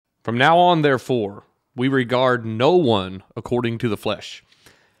From now on, therefore, we regard no one according to the flesh.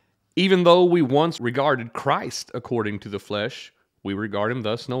 Even though we once regarded Christ according to the flesh, we regard him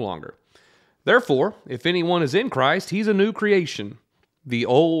thus no longer. Therefore, if anyone is in Christ, he's a new creation. The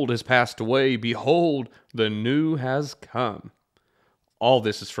old has passed away. Behold, the new has come. All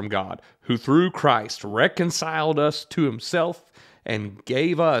this is from God, who through Christ reconciled us to himself and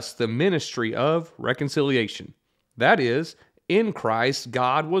gave us the ministry of reconciliation. That is, in Christ,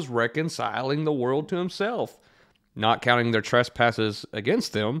 God was reconciling the world to himself, not counting their trespasses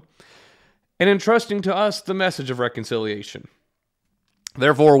against them, and entrusting to us the message of reconciliation.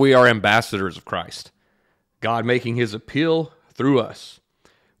 Therefore, we are ambassadors of Christ, God making his appeal through us.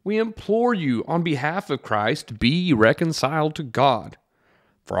 We implore you on behalf of Christ, be reconciled to God.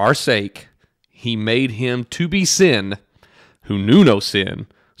 For our sake, he made him to be sin, who knew no sin,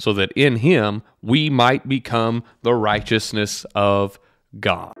 so that in him we might become the righteousness of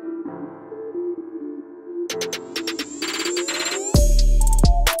God.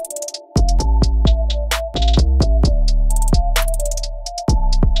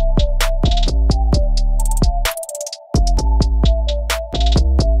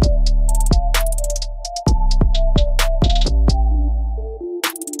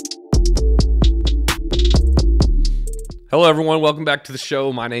 Hello, everyone. Welcome back to the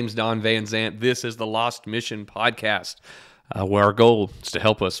show. My name's Don Van Zant. This is the Lost Mission Podcast, where our goal is to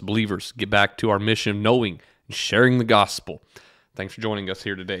help us believers get back to our mission of knowing and sharing the gospel. Thanks for joining us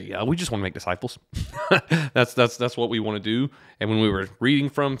here today. We just want to make disciples. That's what we want to do. And when we were reading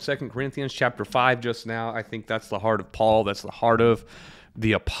from 2 Corinthians chapter 5 just now, I think that's the heart of Paul. That's the heart of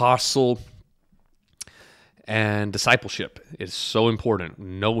the apostle. And discipleship is so important.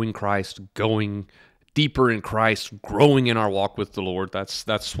 Knowing Christ, going deeper in Christ, growing in our walk with the Lord.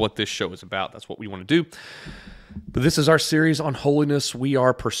 That's what this show is about. That's what we want to do. But this is our series on holiness. We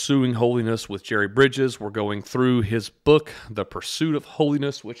are pursuing holiness with Jerry Bridges. We're going through his book, The Pursuit of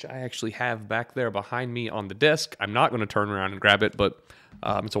Holiness, which I actually have back there behind me on the desk. I'm not going to turn around and grab it, but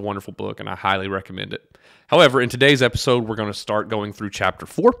it's a wonderful book, and I highly recommend it. However, in today's episode, we're going to start going through chapter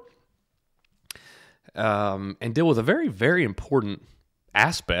 4 and deal with a very, very important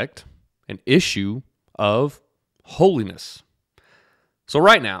aspect, an issue of holiness. So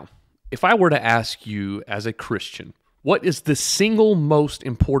right now, if I were to ask you as a Christian, what is the single most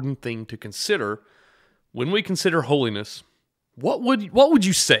important thing to consider when we consider holiness, what would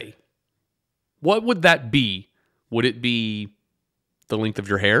you say? What would that be? Would it be the length of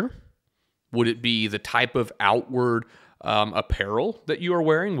your hair? Would it be the type of outward apparel that you are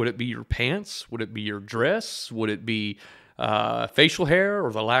wearing? Would it be your pants? Would it be your dress? Would it be facial hair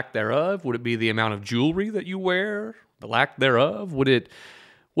or the lack thereof? Would it be the amount of jewelry that you wear, the lack thereof? Would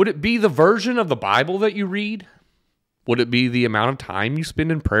it be the version of the Bible that you read? Would it be the amount of time you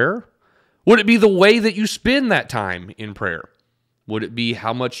spend in prayer? Would it be the way that you spend that time in prayer? Would it be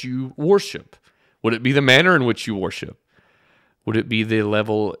how much you worship? Would it be the manner in which you worship? Would it be the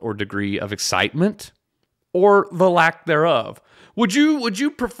level or degree of excitement or the lack thereof? Would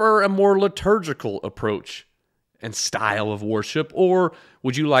you prefer a more liturgical approach and style of worship, or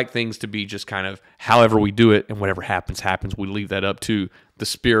would you like things to be just kind of however we do it, and whatever happens, we leave that up to the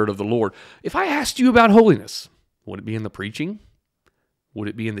Spirit of the Lord? If I asked you about holiness, would it be in the preaching? Would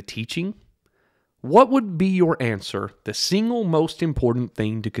it be in the teaching? What would be your answer, the single most important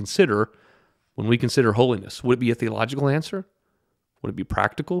thing to consider when we consider holiness? Would it be a theological answer? Would it be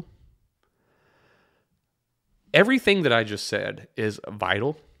practical? Everything that I just said is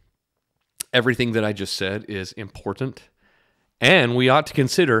vital. Everything that I just said is important, and we ought to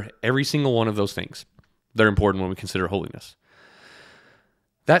consider every single one of those things. They're important when we consider holiness.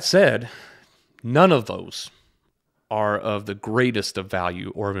 That said, none of those are of the greatest of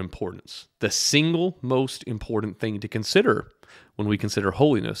value or of importance. The single most important thing to consider when we consider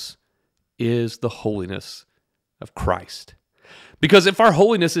holiness is the holiness of Christ. Because if our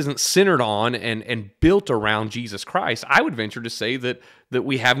holiness isn't centered on and built around Jesus Christ, I would venture to say that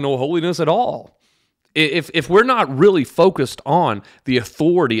we have no holiness at all. If we're not really focused on the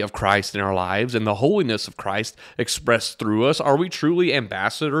authority of Christ in our lives and the holiness of Christ expressed through us, are we truly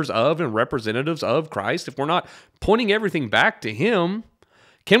ambassadors of and representatives of Christ? If we're not pointing everything back to Him,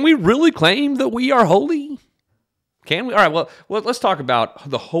 can we really claim that we are holy? Can we? All right, well, let's talk about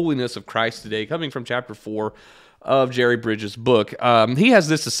the holiness of Christ today, coming from chapter 4 of Jerry Bridges' book. He has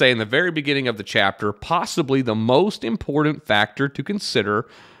this to say in the very beginning of the chapter: possibly the most important factor to consider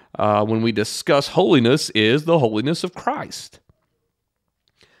when we discuss holiness is the holiness of Christ.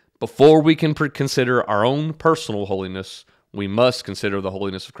 Before we can consider our own personal holiness, we must consider the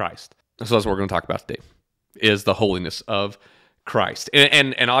holiness of Christ. So that's what we're going to talk about today, is the holiness of Christ.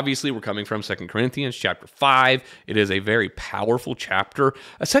 And obviously we're coming from 2 Corinthians chapter 5. It is a very powerful chapter.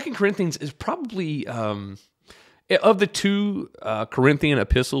 2 Corinthians is probably, of the two Corinthian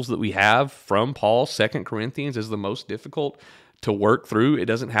epistles that we have from Paul, 2 Corinthians is the most difficult to work through. It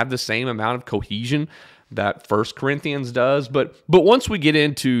doesn't have the same amount of cohesion that 1 Corinthians does. But once we get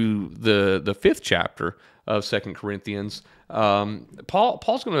into the fifth chapter of 2 Corinthians,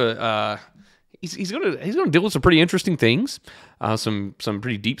 Paul's going to... He's going to deal with some pretty interesting things, some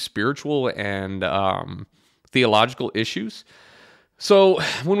pretty deep spiritual and theological issues. So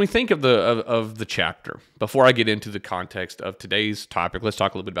when we think of the chapter, before I get into the context of today's topic, let's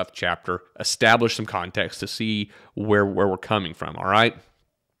talk a little bit about the chapter, establish some context to see where we're coming from. All right.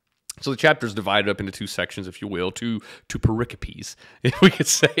 So the chapter is divided up into two sections, if you will, two pericopes, if we could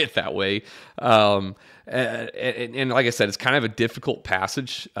say it that way. And like I said, it's kind of a difficult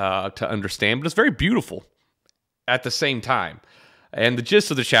passage to understand, but it's very beautiful at the same time. And the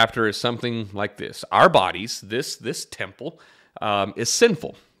gist of the chapter is something like this: our bodies, this temple, is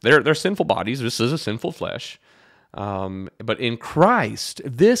sinful. They're sinful bodies. This is a sinful flesh. But in Christ,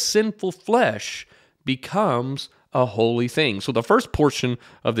 this sinful flesh becomes a holy thing. So the first portion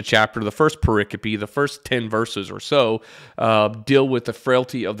of the chapter, the first pericope, the first 10 verses or so, deal with the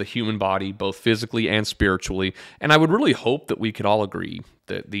frailty of the human body, both physically and spiritually. And I would really hope that we could all agree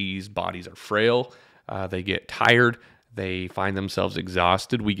that these bodies are frail. They get tired. They find themselves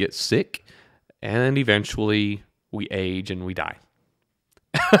exhausted. We get sick. And eventually we age and we die.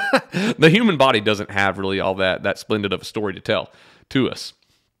 The human body doesn't have really all that splendid of a story to tell to us.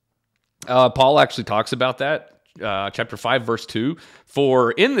 Paul actually talks about that. Chapter 5, verse 2,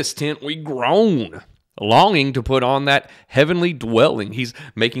 "For in this tent we groan, longing to put on that heavenly dwelling." He's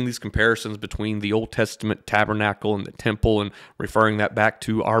making these comparisons between the Old Testament tabernacle and the temple and referring that back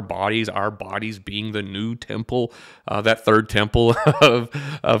to our bodies being the new temple, that third temple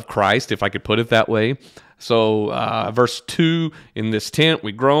of Christ, if I could put it that way. So verse 2, "In this tent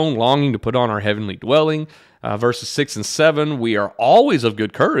we groan, longing to put on our heavenly dwelling." Verses 6 and 7, "We are always of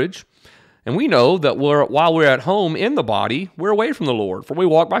good courage. And we know that while we're at home in the body, we're away from the Lord, for we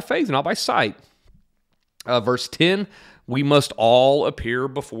walk by faith, not by sight." Verse 10, "We must all appear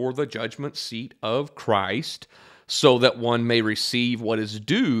before the judgment seat of Christ, so that one may receive what is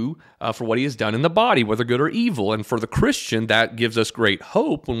due for what he has done in the body, whether good or evil." And for the Christian, that gives us great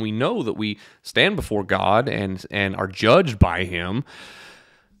hope when we know that we stand before God and are judged by Him,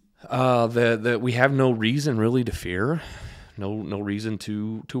 that we have no reason really to fear, no reason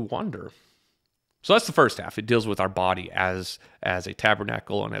to wonder. So that's the first half. It deals with our body as a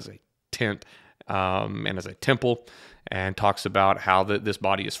tabernacle and as a tent and as a temple, and talks about how this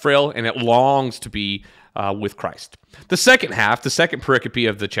body is frail and it longs to be with Christ. The second half, the second pericope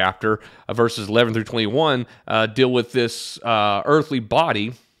of the chapter, verses 11 through 21, deal with this earthly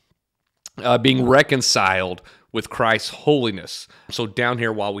body being reconciled with Christ's holiness. So down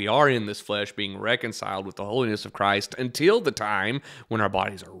here, while we are in this flesh, being reconciled with the holiness of Christ until the time when our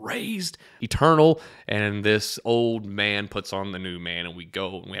bodies are raised, eternal, and this old man puts on the new man, and we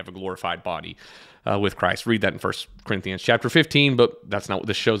go and we have a glorified body with Christ. Read that in 1 Corinthians chapter 15, but that's not what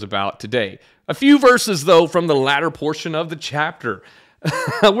this show's about today. A few verses, though, from the latter portion of the chapter.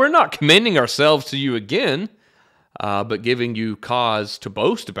 "We're not commending ourselves to you again, but giving you cause to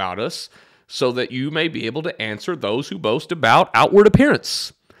boast about us, so that you may be able to answer those who boast about outward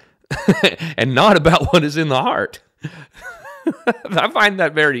appearance and not about what is in the heart." I find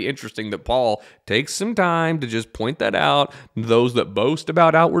that very interesting that Paul takes some time to just point that out, those that boast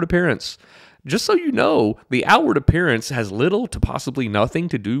about outward appearance. Just so you know, the outward appearance has little to possibly nothing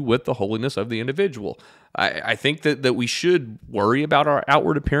to do with the holiness of the individual. I think that we should worry about our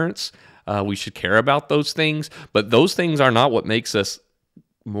outward appearance. We should care about those things, but those things are not what makes us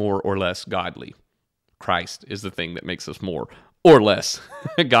more or less godly. Christ is the thing that makes us more or less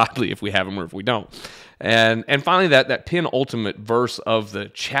godly, if we have him or if we don't. And finally, that penultimate verse of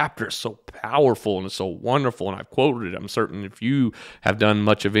the chapter is so powerful and it's so wonderful, and I've quoted it. I'm certain if you have done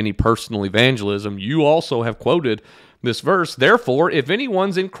much of any personal evangelism, you also have quoted this verse. "Therefore, if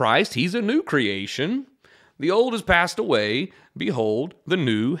anyone's in Christ, he's a new creation. The old has passed away. Behold, the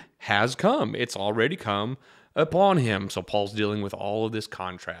new has come." It's already come upon him. So Paul's dealing with all of this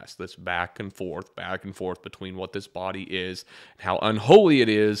contrast, this back and forth between what this body is, and how unholy it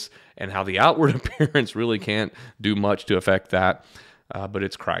is, and how the outward appearance really can't do much to affect that. But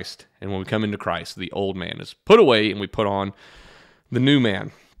it's Christ. And when we come into Christ, the old man is put away and we put on the new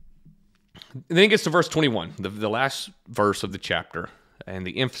man. And then it gets to verse 21, the last verse of the chapter, and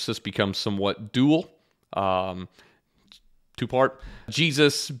the emphasis becomes somewhat dual, two-part.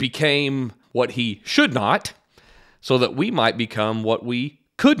 Jesus became what he should not, so that we might become what we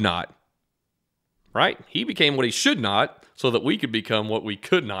could not. Right? He became what he should not, so that we could become what we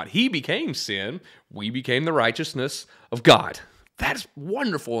could not. He became sin. We became the righteousness of God. That's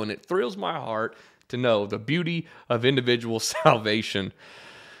wonderful, and it thrills my heart to know the beauty of individual salvation.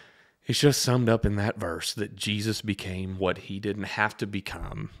 It's just summed up in that verse that Jesus became what he didn't have to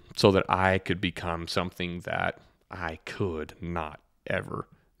become so that I could become something that I could not ever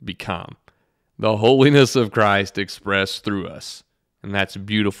become. The holiness of Christ expressed through us. And that's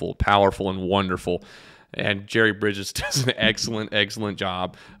beautiful, powerful, and wonderful. And Jerry Bridges does an excellent, excellent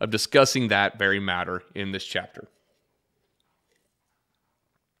job of discussing that very matter in this chapter.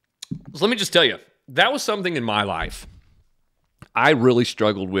 So let me just tell you, that was something in my life I really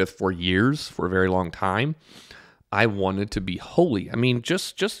struggled with for years, for a very long time. I wanted to be holy. I mean,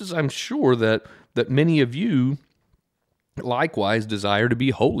 just as I'm sure that many of you likewise desire to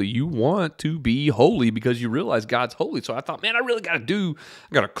be holy. You want to be holy because you realize God's holy. So I thought, man, I got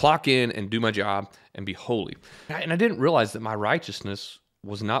to clock in and do my job and be holy. And I didn't realize that my righteousness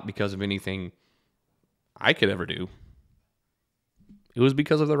was not because of anything I could ever do. It was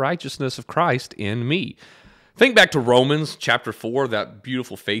because of the righteousness of Christ in me. Think back to Romans chapter 4, that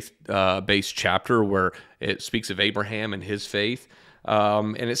beautiful faith-based chapter where it speaks of Abraham and his faith.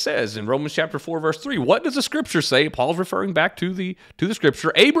 And it says in Romans chapter 4, verse 3, what does the scripture say? Paul's referring back to the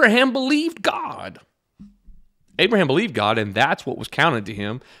scripture. Abraham believed God. Abraham believed God, and that's what was counted to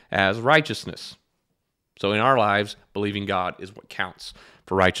him as righteousness. So in our lives, believing God is what counts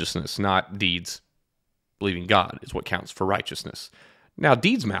for righteousness, not deeds. Believing God is what counts for righteousness. Now,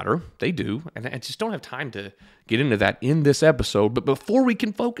 deeds matter. They do. And I just don't have time to get into that in this episode. But before we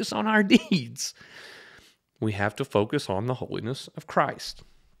can focus on our deeds, we have to focus on the holiness of Christ.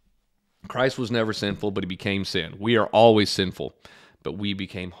 Christ was never sinful, but he became sin. We are always sinful, but we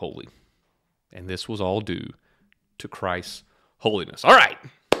became holy. And this was all due to Christ's holiness. All right.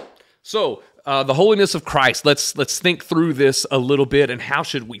 So, the holiness of Christ. Let's think through this a little bit, and how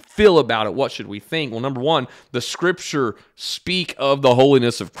should we feel about it? What should we think? Well, number one, the scripture speak of the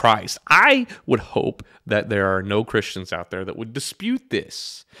holiness of Christ. I would hope that there are no Christians out there that would dispute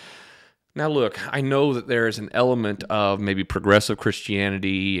this. Now, look, I know that there is an element of maybe progressive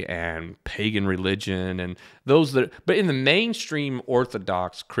Christianity and pagan religion and but in the mainstream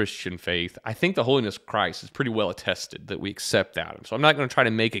Orthodox Christian faith, I think the holiness of Christ is pretty well attested that we accept that. So I'm not going to try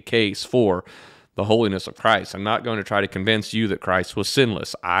to make a case for the holiness of Christ. I'm not going to try to convince you that Christ was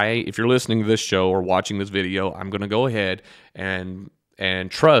sinless. If you're listening to this show or watching this video, I'm going to go ahead and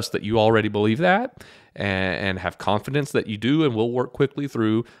trust that you already believe that. And have confidence that you do, and we'll work quickly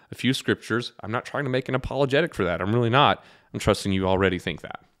through a few scriptures. I'm not trying to make an apologetic for that. I'm really not. I'm trusting you already think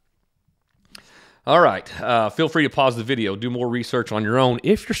that. All right. Feel free to pause the video. Do more research on your own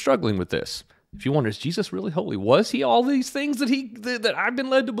if you're struggling with this. If you wonder, is Jesus really holy? Was he all these things that I've been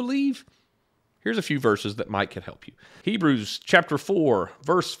led to believe? Here's a few verses that might can help you. Hebrews chapter 4,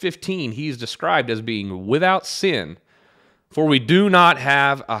 verse 15, he is described as being without sin. For we do not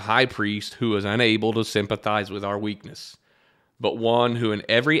have a high priest who is unable to sympathize with our weakness, but one who in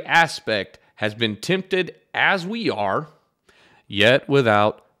every aspect has been tempted as we are, yet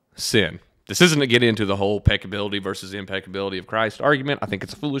without sin. This isn't to get into the whole peccability versus impeccability of Christ argument. I think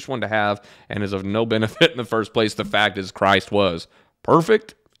it's a foolish one to have and is of no benefit in the first place. The fact is Christ was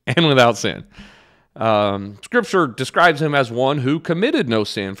perfect and without sin. Scripture describes him as one who committed no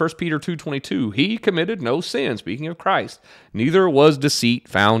sin. 1 Peter 2:22, he committed no sin, speaking of Christ. Neither was deceit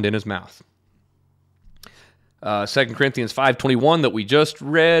found in his mouth. 2 Corinthians 5:21 that we just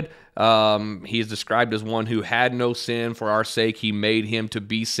read, he is described as one who had no sin. For our sake he made him to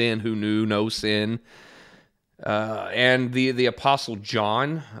be sin who knew no sin. And the Apostle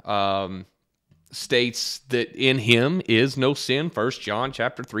John states that in him is no sin. 1 John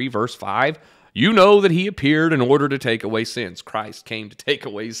chapter 3, verse 5. You know that he appeared in order to take away sins. Christ came to take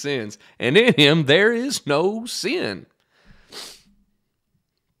away sins, and in him there is no sin.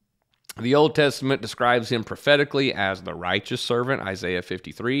 The Old Testament describes him prophetically as the righteous servant, Isaiah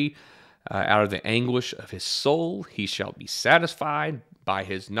 53. Out of the anguish of his soul he shall be satisfied. By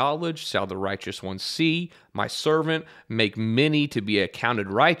his knowledge shall the righteous one see. My servant make many to be accounted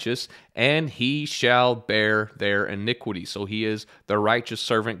righteous, and he shall bear their iniquity. So he is the righteous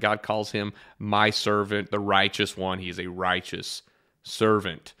servant. God calls him my servant, the righteous one. He is a righteous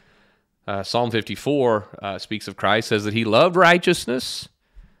servant. Psalm 54 speaks of Christ, says that he loved righteousness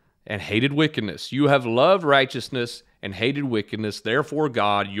and hated wickedness. You have loved righteousness and hated wickedness. Therefore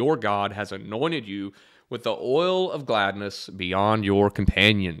God, your God, has anointed you with the oil of gladness beyond your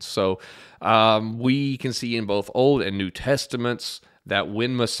companions. So we can see in both Old and New Testaments that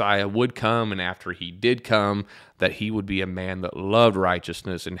when Messiah would come, and after he did come, that he would be a man that loved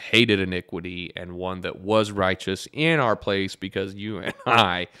righteousness and hated iniquity, and one that was righteous in our place, because you and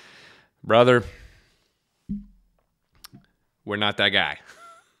I, brother, we're not that guy.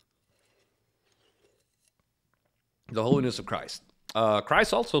 The holiness of Christ.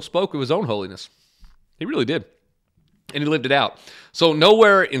 Christ also spoke of his own holiness. He really did. And he lived it out. So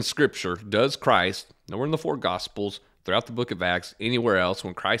nowhere in Scripture does Christ, nowhere in the four Gospels, throughout the book of Acts, anywhere else,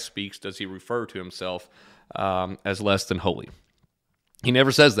 when Christ speaks, does he refer to himself as less than holy. He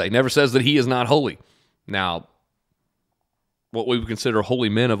never says that. He never says that he is not holy. Now, what we would consider holy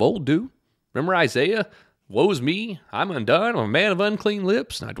men of old do. Remember Isaiah? Woe is me, I'm undone, I'm a man of unclean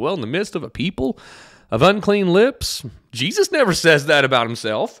lips, and I dwell in the midst of a people of unclean lips. Jesus never says that about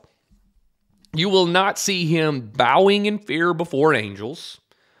himself. You will not see him bowing in fear before angels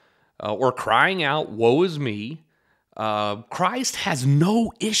or crying out, woe is me. Christ has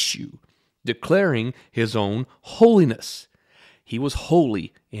no issue declaring his own holiness. He was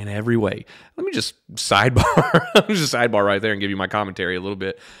holy in every way. Let me just sidebar. Let me just sidebar right there and give you my commentary a little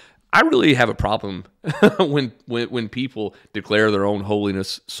bit. I really have a problem when people declare their own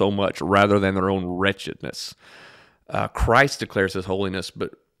holiness so much rather than their own wretchedness. Christ declares his holiness,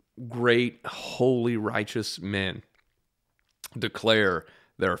 but great, holy, righteous men declare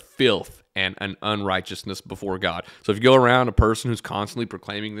their filth and an unrighteousness before God. So if you go around a person who's constantly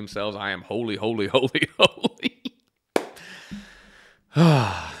proclaiming themselves, I am holy, holy, holy, holy.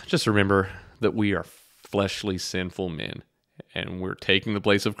 Just remember that we are fleshly, sinful men, and we're taking the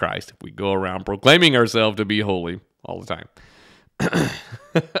place of Christ if we go around proclaiming ourselves to be holy all the time.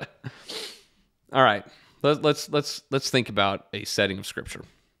 All right, let's think about a setting of Scripture.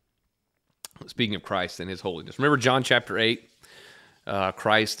 Speaking of Christ and his holiness, remember John chapter 8.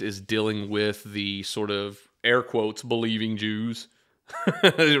 Christ is dealing with the sort of air quotes believing Jews.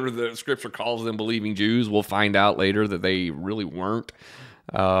 The Scripture calls them believing Jews. We'll find out later that they really weren't.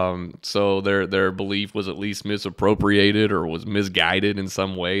 So their belief was at least misappropriated or was misguided in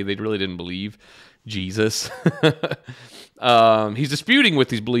some way. They really didn't believe Jesus. He's disputing with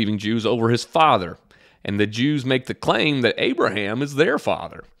these believing Jews over his father. And the Jews make the claim that Abraham is their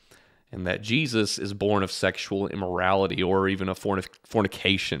father, and that Jesus is born of sexual immorality or even a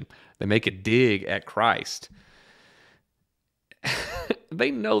fornication. They make a dig at Christ. They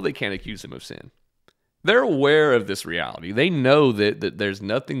know they can't accuse him of sin. They're aware of this reality. They know that there's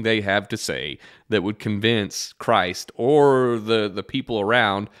nothing they have to say that would convince Christ or the people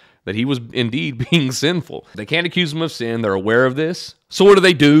around that he was indeed being sinful. They can't accuse him of sin. They're aware of this. So what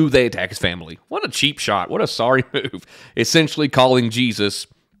do? They attack his family. What a cheap shot. What a sorry move. Essentially calling Jesus,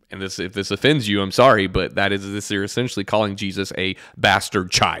 and if this offends you, I'm sorry, but they're essentially calling Jesus a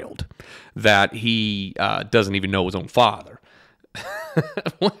bastard child, that he doesn't even know his own father.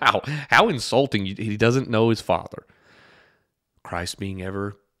 Wow, how insulting. He doesn't know his father. Christ being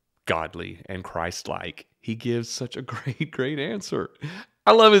ever godly and Christ-like, he gives such a great answer.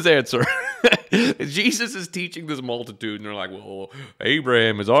 I love his answer. Jesus is teaching this multitude, and they're like, well,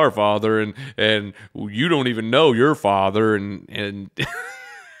 Abraham is our father, and you don't even know your father, and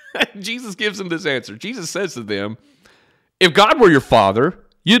Jesus gives them this answer. Jesus says to them, if God were your father,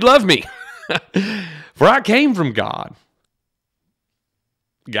 you'd love me, for I came from God.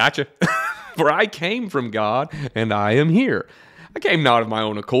 Gotcha. For I came from God, and I am here. I came not of my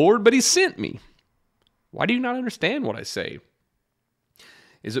own accord, but he sent me. Why do you not understand what I say?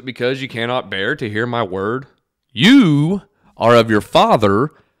 Is it because you cannot bear to hear my word? You are of your father,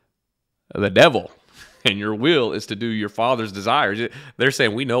 the devil, and your will is to do your father's desires. They're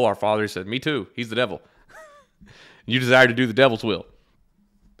saying, we know our father. He said, me too. He's the devil. You desire to do the devil's will.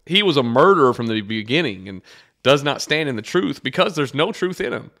 He was a murderer from the beginning and does not stand in the truth because there's no truth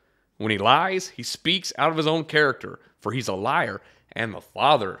in him. When he lies, he speaks out of his own character, for he's a liar and the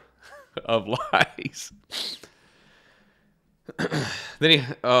father of lies. Then he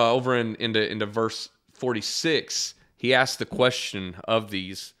over into verse 46, he asks the question of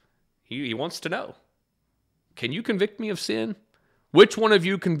these. He wants to know, can you convict me of sin? Which one of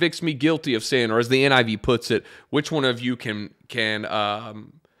you convicts me guilty of sin? Or as the NIV puts it, which one of you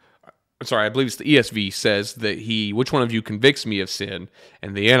I believe it's the ESV says that which one of you convicts me of sin?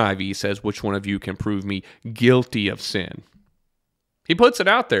 And the NIV says, which one of you can prove me guilty of sin? He puts it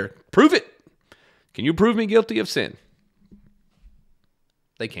out there. Prove it. Can you prove me guilty of sin?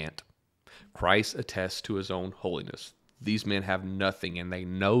 They can't. Christ attests to his own holiness. These men have nothing, and they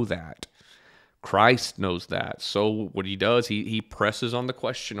know that. Christ knows that. So what he does, he presses on the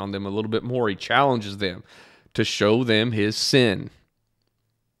question on them a little bit more. He challenges them to show them his sin.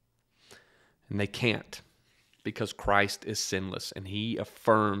 And they can't. because Christ is sinless, and he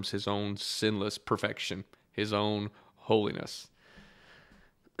affirms his own sinless perfection, his own holiness.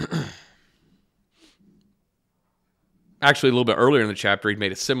 Actually, a little bit earlier in the chapter, he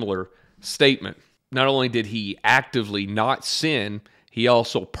made a similar statement. Not only did he actively not sin, he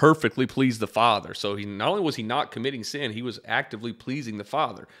also perfectly pleased the Father. So not only was he not committing sin, he was actively pleasing the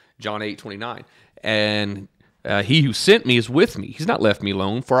Father. John 8:29. And he who sent me is with me. He's not left me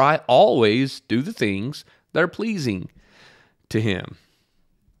alone, for I always do the things that are pleasing to him.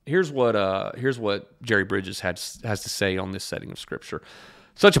 Here's what Jerry Bridges has to say on this setting of Scripture.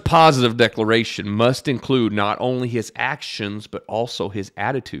 Such a positive declaration must include not only his actions, but also his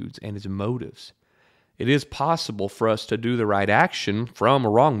attitudes and his motives. It is possible for us to do the right action from a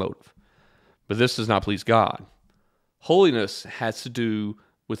wrong motive, but this does not please God. Holiness has to do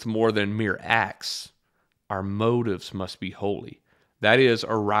with more than mere acts. Our motives must be holy. That is,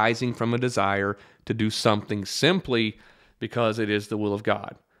 arising from a desire to do something simply because it is the will of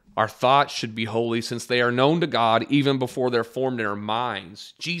God. Our thoughts should be holy since they are known to God even before they're formed in our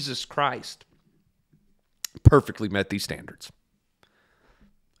minds. Jesus Christ perfectly met these standards,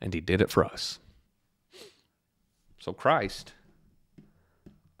 and he did it for us. So Christ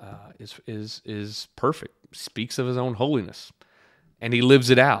is perfect, speaks of his own holiness, and he lives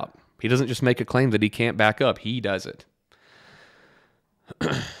it out. He doesn't just make a claim that he can't back up. He does it.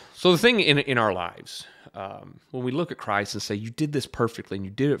 So the thing in our lives, when we look at Christ and say, you did this perfectly and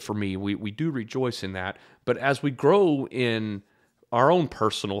you did it for me, we do rejoice in that. But as we grow in our own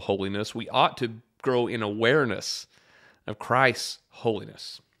personal holiness, we ought to grow in awareness of Christ's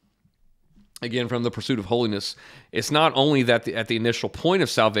holiness. Again, from the pursuit of holiness, it's not only that at the initial point of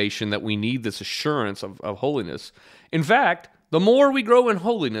salvation that we need this assurance of holiness. In fact, the more we grow in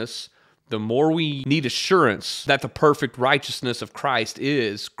holiness, the more we need assurance that the perfect righteousness of Christ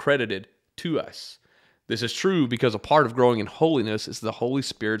is credited to us. This is true because a part of growing in holiness is the Holy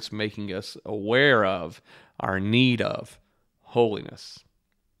Spirit's making us aware of our need of holiness.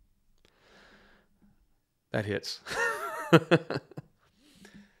 That hits.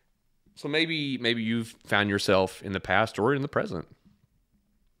 So maybe you've found yourself in the past or in the present,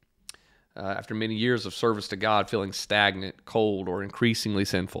 after many years of service to God, feeling stagnant, cold, or increasingly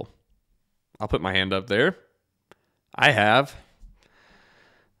sinful. I'll put my hand up there. I have.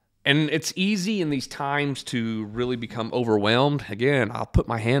 And it's easy in these times to really become overwhelmed. Again, I'll put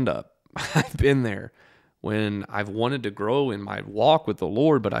my hand up. I've been there when I've wanted to grow in my walk with the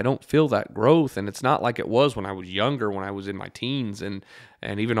Lord, but I don't feel that growth. And it's not like it was when I was younger, when I was in my teens and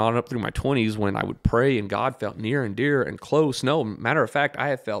even on up through my 20s when I would pray and God felt near and dear and close. No, matter of fact, I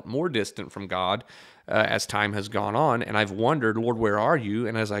have felt more distant from God as time has gone on. And I've wondered, Lord, where are you?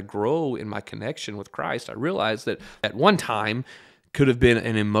 And as I grow in my connection with Christ, I realize that at one time could have been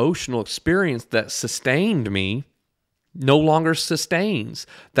an emotional experience that sustained me, no longer sustains.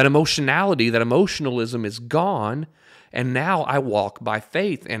 That emotionality, that emotionalism is gone, and now I walk by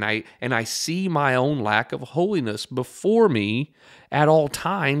faith, and I see my own lack of holiness before me at all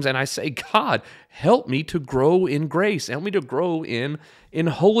times, and I say, God, help me to grow in grace, help me to grow in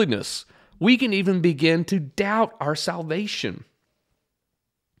holiness. We can even begin to doubt our salvation.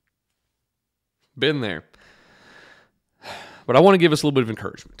 Been there. But I want to give us a little bit of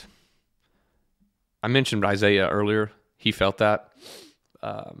encouragement. I mentioned Isaiah earlier. He felt that.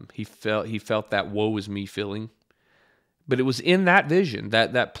 He felt that woe is me feeling. But it was in that vision,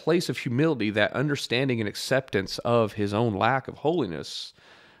 that place of humility, that understanding and acceptance of his own lack of holiness,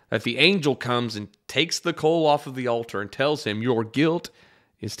 that the angel comes and takes the coal off of the altar and tells him, your guilt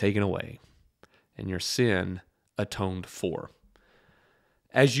is taken away and your sin atoned for.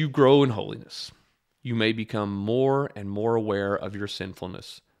 As you grow in holiness, you may become more and more aware of your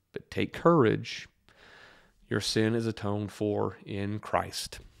sinfulness, but take courage. Your sin is atoned for in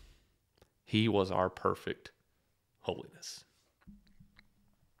Christ. He was our perfect holiness.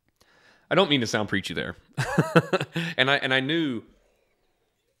 I don't mean to sound preachy there. and I knew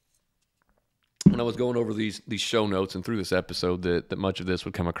when I was going over these show notes and through this episode that much of this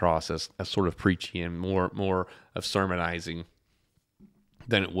would come across as sort of preachy and more of sermonizing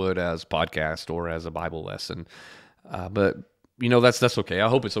than it would as podcast or as a Bible lesson. But that's okay. I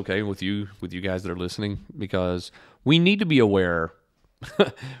hope it's okay with you guys that are listening, because we need to be aware. We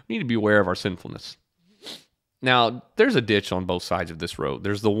need to be aware of our sinfulness. Now, there's a ditch on both sides of this road.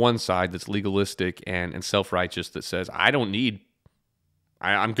 There's the one side that's legalistic and self-righteous that says,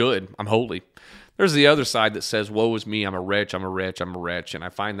 I'm good, I'm holy. There's the other side that says, woe is me, I'm a wretch. And I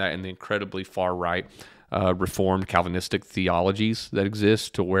find that in the incredibly far-right, Reformed Calvinistic theologies that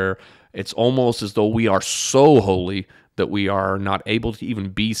exist, to where it's almost as though we are so holy that we are not able to even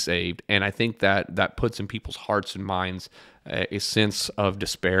be saved. And I think that puts in people's hearts and minds a sense of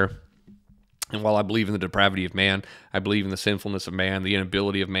despair. And while I believe in the depravity of man, I believe in the sinfulness of man, the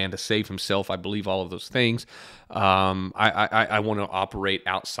inability of man to save himself, I believe all of those things. I want to operate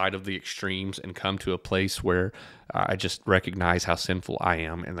outside of the extremes and come to a place where I just recognize how sinful I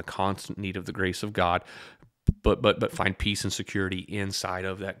am and the constant need of the grace of God, but find peace and security inside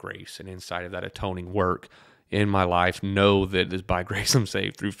of that grace and inside of that atoning work in my life. Know that it is by grace I'm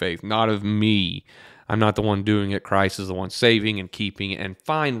saved through faith, not of me. I'm not the one doing it. Christ is the one saving and keeping, and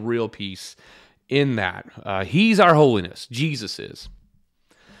find real peace in that. He's our holiness. Jesus is.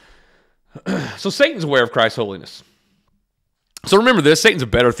 So Satan's aware of Christ's holiness. So remember this, Satan's a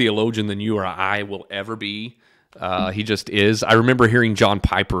better theologian than you or I will ever be. He just is. I remember hearing John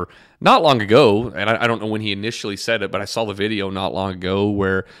Piper not long ago, and I don't know when he initially said it, but I saw the video not long ago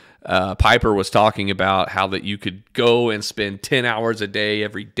where Piper was talking about how that you could go and spend 10 hours a day,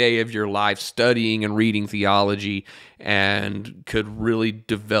 every day of your life, studying and reading theology, and could really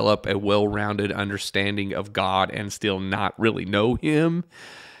develop a well-rounded understanding of God and still not really know him.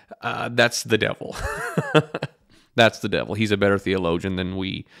 That's the devil. That's the devil. He's a better theologian than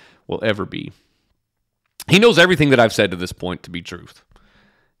we will ever be. He knows everything that I've said to this point to be truth.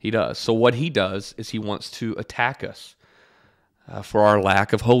 He does. So what he does is he wants to attack us for our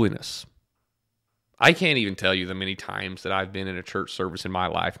lack of holiness. I can't even tell you the many times that I've been in a church service in my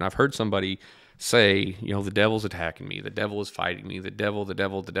life, and I've heard somebody say, the devil's attacking me, the devil is fighting me, the devil, the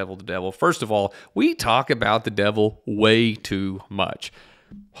devil, the devil, the devil. First of all, we talk about the devil way too much.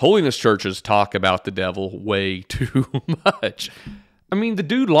 Holiness churches talk about the devil way too much. I mean, the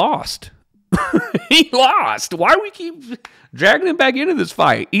dude lost. He lost. Why do we keep dragging him back into this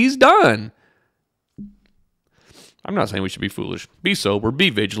fight? He's done. I'm not saying we should be foolish. Be sober, be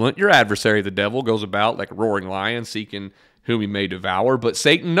vigilant. Your adversary, the devil, goes about like a roaring lion, seeking whom he may devour, but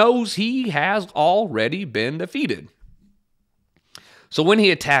Satan knows he has already been defeated. So when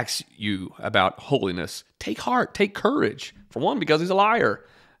he attacks you about holiness, take heart, take courage. For one, because he's a liar,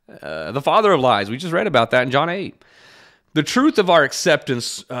 the father of lies. We just read about that in John 8. The truth of our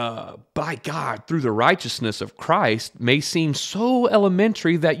acceptance by God through the righteousness of Christ may seem so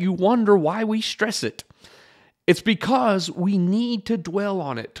elementary that you wonder why we stress it. It's because we need to dwell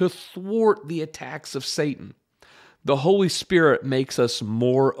on it to thwart the attacks of Satan. The Holy Spirit makes us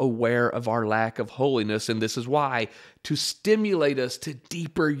more aware of our lack of holiness, and this is why, to stimulate us to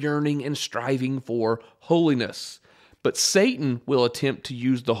deeper yearning and striving for holiness. But Satan will attempt to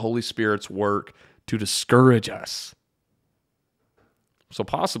use the Holy Spirit's work to discourage us. So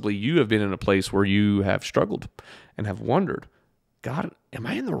possibly you have been in a place where you have struggled and have wondered, God, am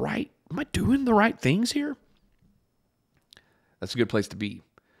I doing the right things here? That's a good place to be.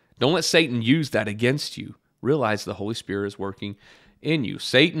 Don't let Satan use that against you. Realize the Holy Spirit is working in you.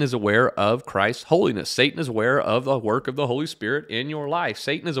 Satan is aware of Christ's holiness. Satan is aware of the work of the Holy Spirit in your life.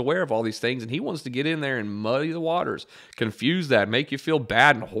 Satan is aware of all these things, and he wants to get in there and muddy the waters, confuse that, make you feel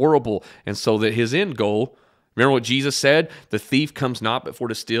bad and horrible, and so that his end goal, remember what Jesus said? The thief comes not but for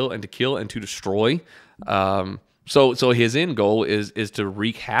to steal and to kill and to destroy. So his end goal is to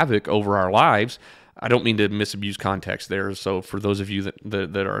wreak havoc over our lives. I don't mean to misabuse context there. So for those of you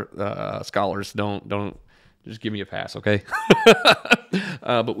that are scholars, don't just give me a pass, okay?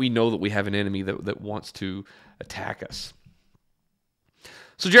 But we know that we have an enemy that wants to attack us.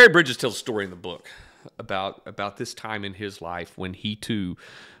 So Jerry Bridges tells a story in the book about this time in his life when he too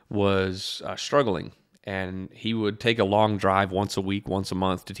was struggling. And he would take a long drive once a week, once a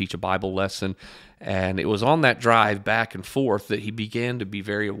month to teach a Bible lesson. And it was on that drive back and forth that he began to be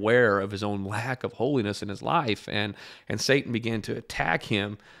very aware of his own lack of holiness in his life. And Satan began to attack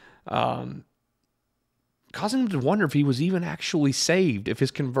him, causing him to wonder if he was even actually saved, if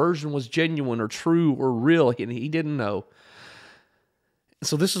his conversion was genuine or true or real, and he didn't know.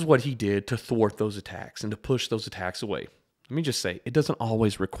 So this is what he did to thwart those attacks and to push those attacks away. Let me just say, it doesn't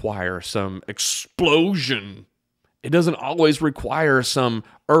always require some explosion. It doesn't always require some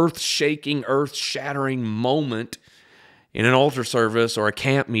earth-shaking, earth-shattering moment in an altar service or a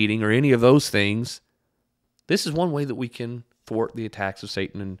camp meeting or any of those things. This is one way that we can thwart the attacks of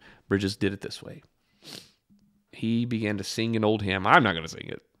Satan, and Bridges did it this way. He began to sing an old hymn. I'm not going to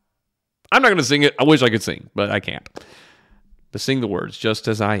sing it. I wish I could sing, but I can't. To sing the words, just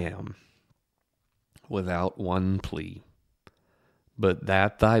as I am, without one plea, but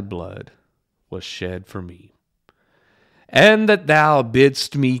that thy blood was shed for me, and that thou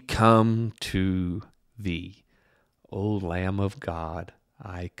bidst me come to thee. O Lamb of God,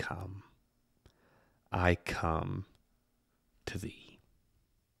 I come to thee.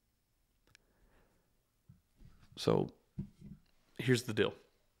 So here's the deal.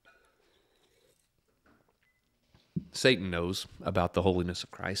 Satan knows about the holiness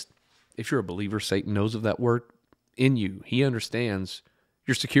of Christ. If you're a believer, Satan knows of that work in you. He understands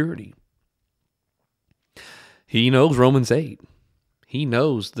your security. He knows Romans 8. He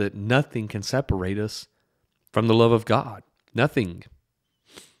knows that nothing can separate us from the love of God. Nothing.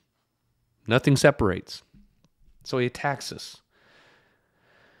 Nothing separates. So he attacks us.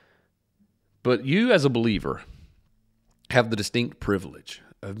 But you as a believer have the distinct privilege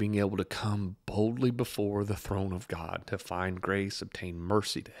of being able to come boldly before the throne of God to find grace, obtain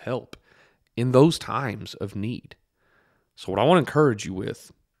mercy, to help in those times of need. So what I want to encourage you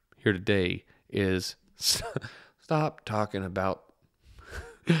with here today is stop talking about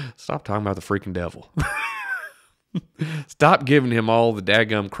the freaking devil. Stop giving him all the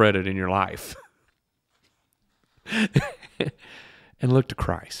daggum credit in your life. And look to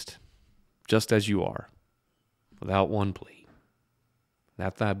Christ, just as you are, without one plea.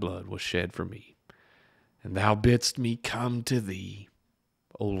 That thy blood was shed for me, and thou bidst me come to thee.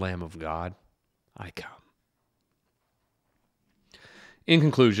 O Lamb of God, I come. In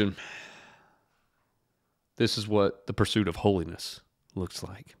conclusion, this is what the pursuit of holiness looks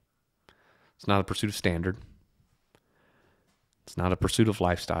like. It's not a pursuit of standard. It's not a pursuit of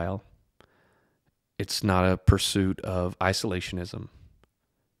lifestyle. It's not a pursuit of isolationism.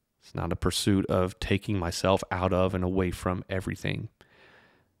 It's not a pursuit of taking myself out of and away from everything.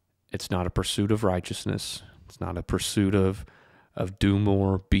 It's not a pursuit of righteousness. It's not a pursuit of do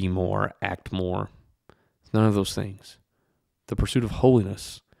more, be more, act more. It's none of those things. The pursuit of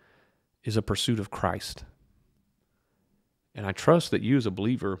holiness is a pursuit of Christ. And I trust that you as a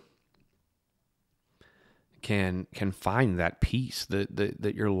believer can find that peace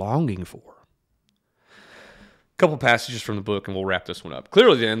that you're longing for. A couple passages from the book, and we'll wrap this one up.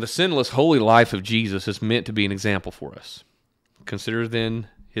 Clearly then, the sinless, holy life of Jesus is meant to be an example for us. Consider then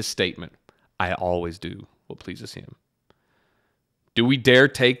his statement, I always do what pleases him. Do we dare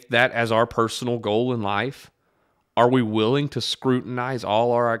take that as our personal goal in life? Are we willing to scrutinize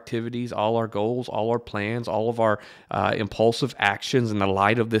all our activities, all our goals, all our plans, all of our impulsive actions in the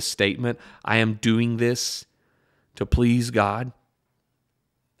light of this statement? I am doing this to please God.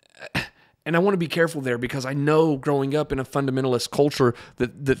 And I want to be careful there because I know growing up in a fundamentalist culture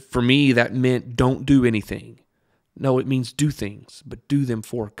that for me that meant don't do anything. No, it means do things, but do them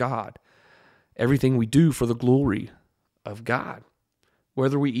for God. Everything we do for the glory of God.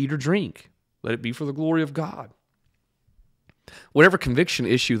 Whether we eat or drink, let it be for the glory of God. Whatever conviction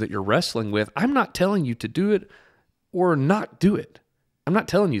issue that you're wrestling with, I'm not telling you to do it or not do it. I'm not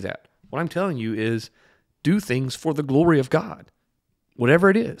telling you that. What I'm telling you is do things for the glory of God, whatever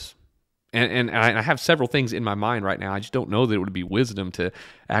it is. And I have several things in my mind right now. I just don't know that it would be wisdom to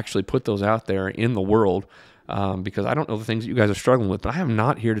actually put those out there in the world because I don't know the things that you guys are struggling with. But I am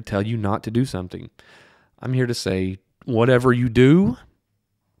not here to tell you not to do something. I'm here to say whatever you do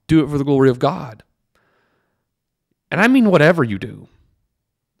it for the glory of God. And I mean whatever you do.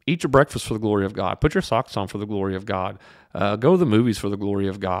 Eat your breakfast for the glory of God. Put your socks on for the glory of God. Go to the movies for the glory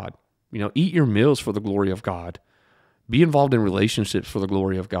of God. Eat your meals for the glory of God. Be involved in relationships for the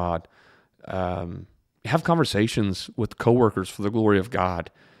glory of God. Have conversations with coworkers for the glory of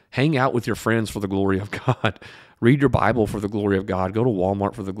God. Hang out with your friends for the glory of God. Read your Bible for the glory of God. Go to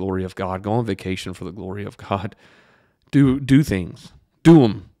Walmart for the glory of God. Go on vacation for the glory of God. Do things. Do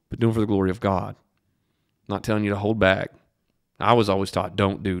them, but do them for the glory of God. I'm not telling you to hold back. I was always taught,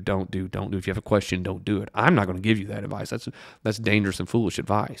 don't do. If you have a question, don't do it. I'm not going to give you that advice. That's dangerous and foolish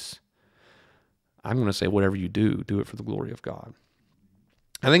advice. I'm going to say whatever you do it for the glory of God.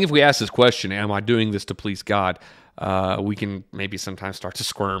 I think if we ask this question, am I doing this to please God, we can maybe sometimes start to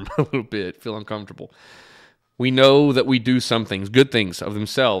squirm a little bit, feel uncomfortable. We know that we do some things, good things of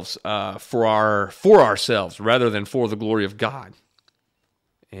themselves, for ourselves rather than for the glory of God.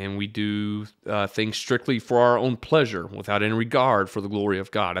 And we do things strictly for our own pleasure without any regard for the glory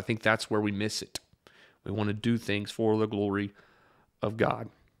of God. I think that's where we miss it. We want to do things for the glory of God.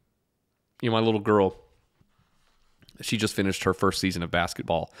 My little girl, she just finished her first season of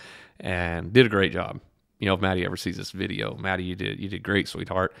basketball and did a great job. If Maddie ever sees this video, Maddie, you did great,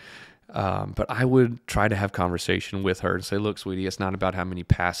 sweetheart. But I would try to have conversation with her and say, look, sweetie, it's not about how many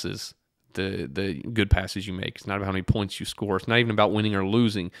passes, the good passes you make. It's not about how many points you score. It's not even about winning or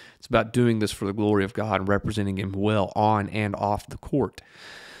losing. It's about doing this for the glory of God and representing him well on and off the court.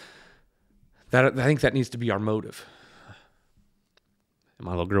 I think that needs to be our motive. And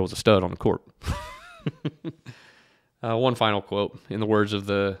my little girl was a stud on the court. One final quote in the words of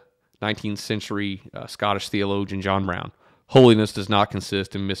the 19th century Scottish theologian John Brown. Holiness does not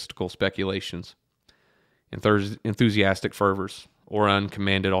consist in mystical speculations. enthusiastic fervors, or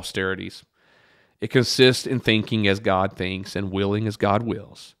uncommanded austerities. It consists in thinking as God thinks and willing as God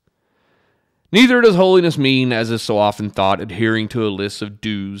wills. Neither does holiness mean, as is so often thought, adhering to a list of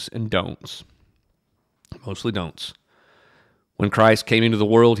do's and don'ts. Mostly don'ts. When Christ came into the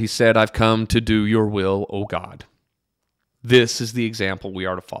world, he said, "I've come to do your will, O God." This is the example we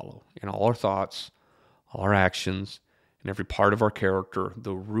are to follow in all our thoughts, all our actions, and every part of our character.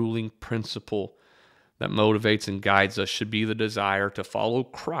 The ruling principle that motivates and guides us should be the desire to follow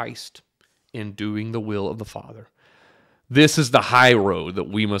Christ in doing the will of the Father. This is the high road that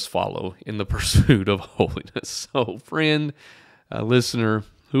we must follow in the pursuit of holiness. So, friend, listener,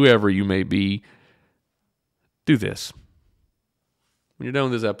 whoever you may be, do this. When you're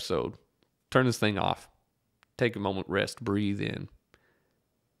done with this episode, turn this thing off. Take a moment, rest, breathe in.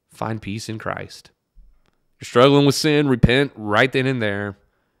 Find peace in Christ. You're struggling with sin, repent right then and there.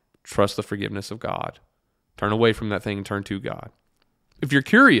 Trust the forgiveness of God. Turn away from that thing and turn to God. If you're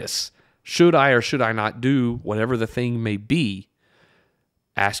curious, should I or should I not do whatever the thing may be?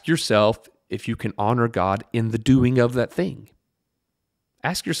 Ask yourself if you can honor God in the doing of that thing.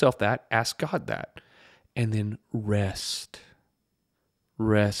 Ask yourself that. Ask God that. And then rest.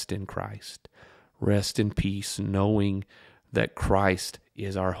 Rest in Christ. Rest in peace, knowing that Christ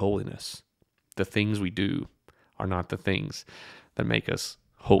is our holiness. The things we do are not the things that make us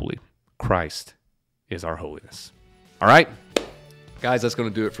holy. Christ is our holiness. All right? Guys, that's going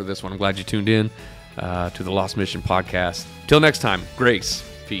to do it for this one. I'm glad you tuned in to the Lost Mission podcast. Till next time, grace,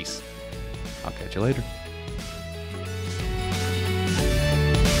 peace. I'll catch you later.